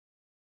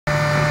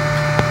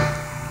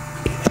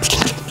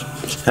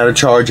How to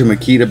charge a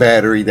Makita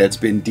battery that's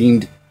been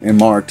deemed and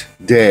marked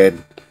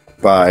dead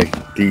by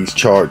these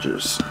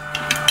chargers.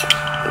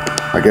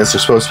 I guess they're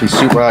supposed to be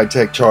super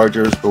high-tech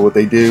chargers, but what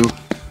they do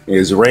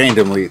is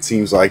randomly it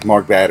seems like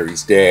marked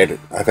battery's dead.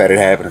 I've had it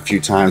happen a few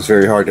times.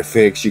 Very hard to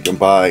fix. You can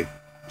buy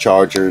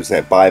chargers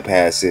that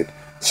bypass it,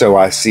 so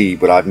I see,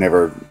 but I've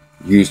never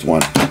used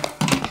one.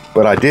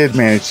 But I did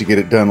manage to get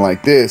it done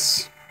like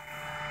this.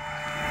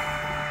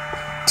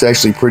 It's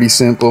actually pretty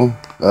simple.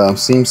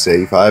 Seems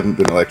safe. I haven't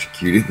been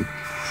electrocuted.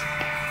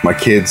 My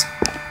kids,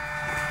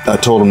 I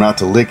told them not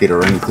to lick it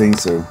or anything,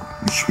 so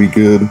it should be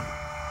good.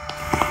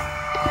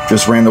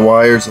 Just ran the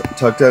wires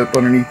tucked up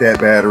underneath that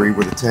battery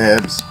with the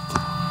tabs.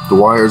 The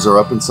wires are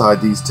up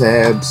inside these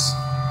tabs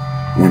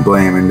and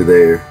blam into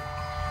there.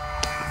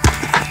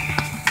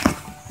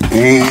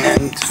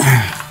 And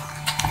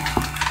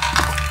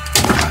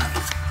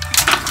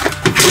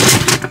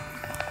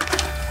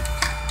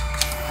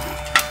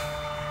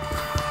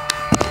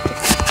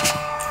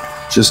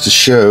just to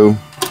show,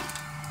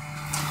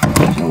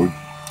 we're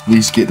at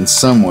least getting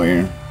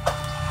somewhere.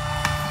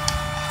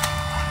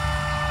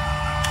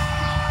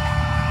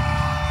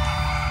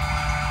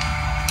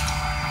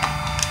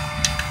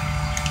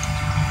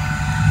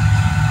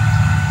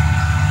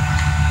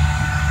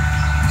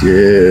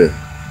 Yeah,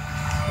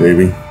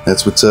 baby,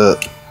 that's what's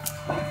up.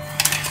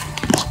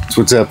 That's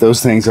what's up.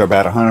 Those things are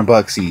about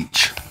 $100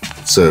 each.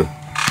 So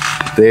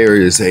there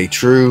is a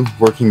true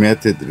working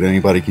method that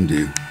anybody can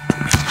do.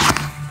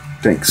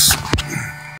 Thanks.